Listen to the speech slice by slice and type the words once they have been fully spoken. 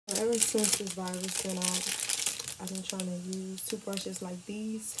ever since this virus been out, I've been trying to use toothbrushes like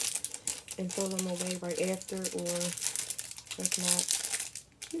these and throw them away right after, or just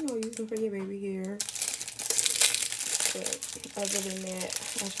not, use them for your baby hair. But other than that,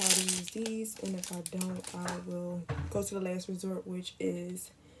 I try to use these, and if I don't, I will go to the last resort, which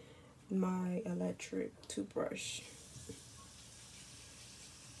is my electric toothbrush.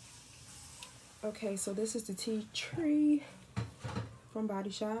 Okay, so this is the tea tree from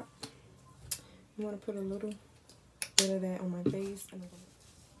Body Shop. You want to put a little bit of that on my face. And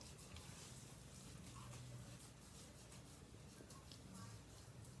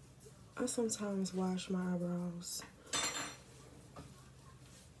I sometimes wash my eyebrows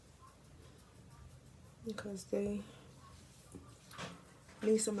because they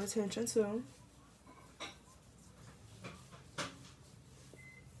need some attention too.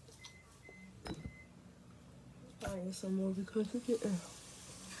 I need some more because it didn't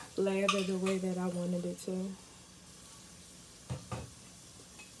lather the way that I wanted it to.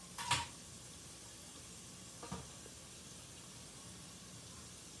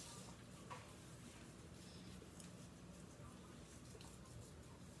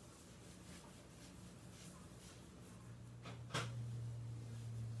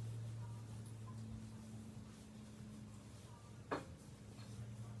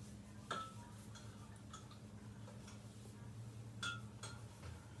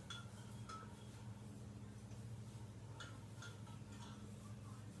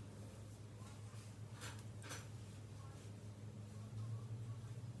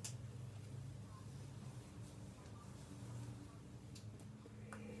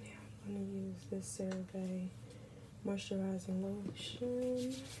 I'm going to use this CeraVe moisturizing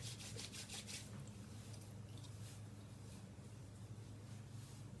lotion.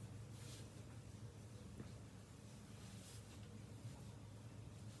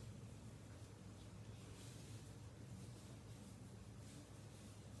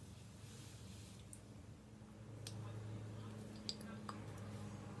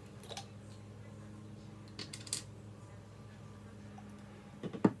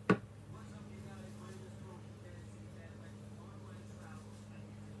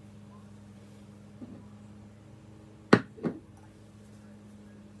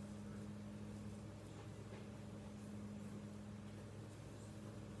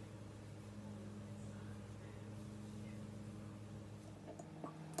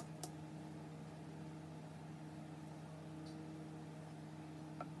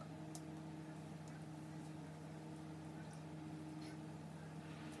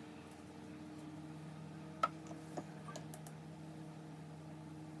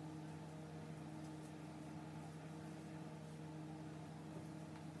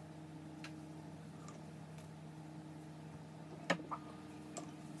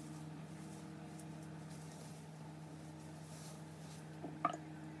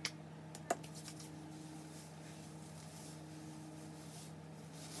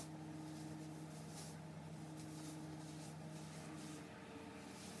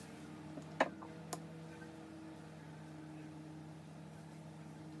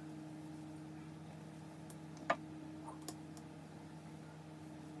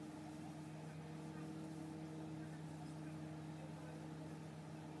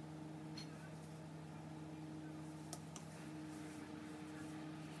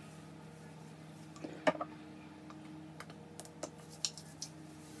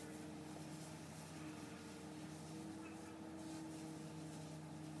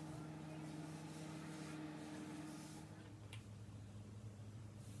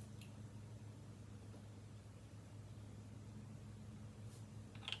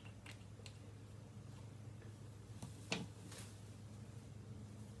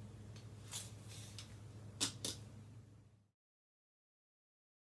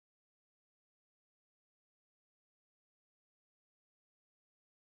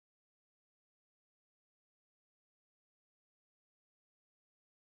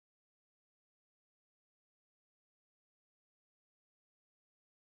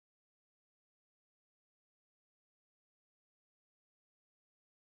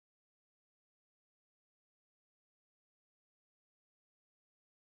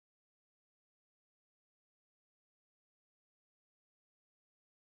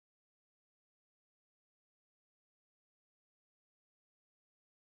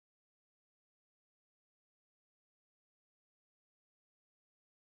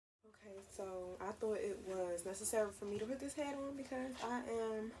 Okay, so I thought it was necessary for me to put this hat on because I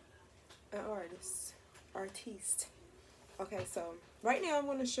am an artiste. Okay, so right now I'm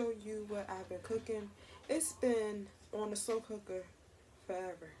going to show you what I've been cooking. It's been on the slow cooker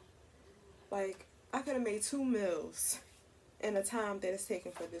forever. Like, I could have made 2 meals in the time that it's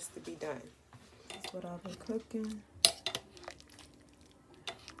taken for this to be done. That's what I've been cooking.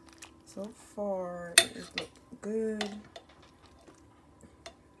 So far, it looks good.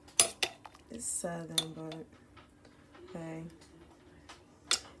 It's southern, but hey,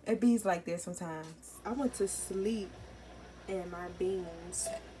 it bees like this sometimes. I went to sleep and my beans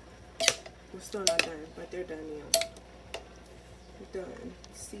were still not done, but they're done now. They're done.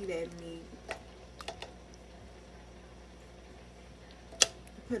 See that meat?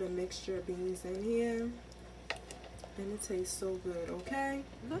 Put a mixture of beans in here, and it tastes so good. Okay,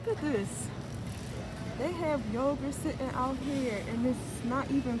 look at this. They have yogurt sitting out here, and it's not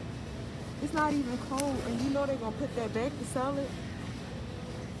even cold. And you know they're gonna put that back to sell it.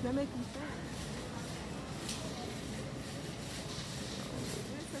 That make me think.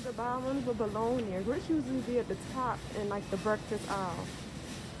 This is the bottom with bologna. Which usually be at the top in like the breakfast aisle.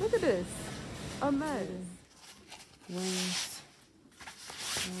 Look at this. A mess. Wings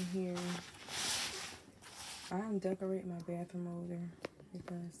on here. I'm decorating my bathroom over there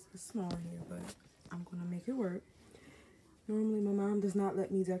because it's small here, but I'm gonna make it work. Normally my mom does not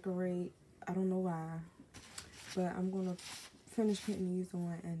let me decorate. I don't know why, but I'm gonna finish putting these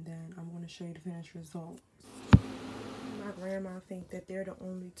on and then I'm gonna show you the finished results. My grandma think that they're the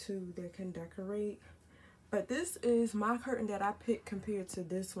only two that can decorate, but this is my curtain that I picked compared to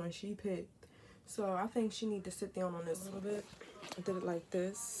this one she picked. So I think she need to sit down on this a little bit. I did it like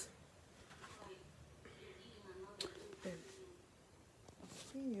this. And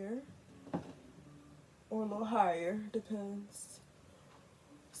here. Or a little higher, depends.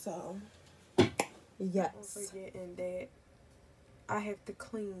 So, yes. Forgetting that I have to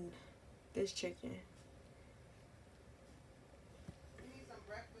clean this chicken.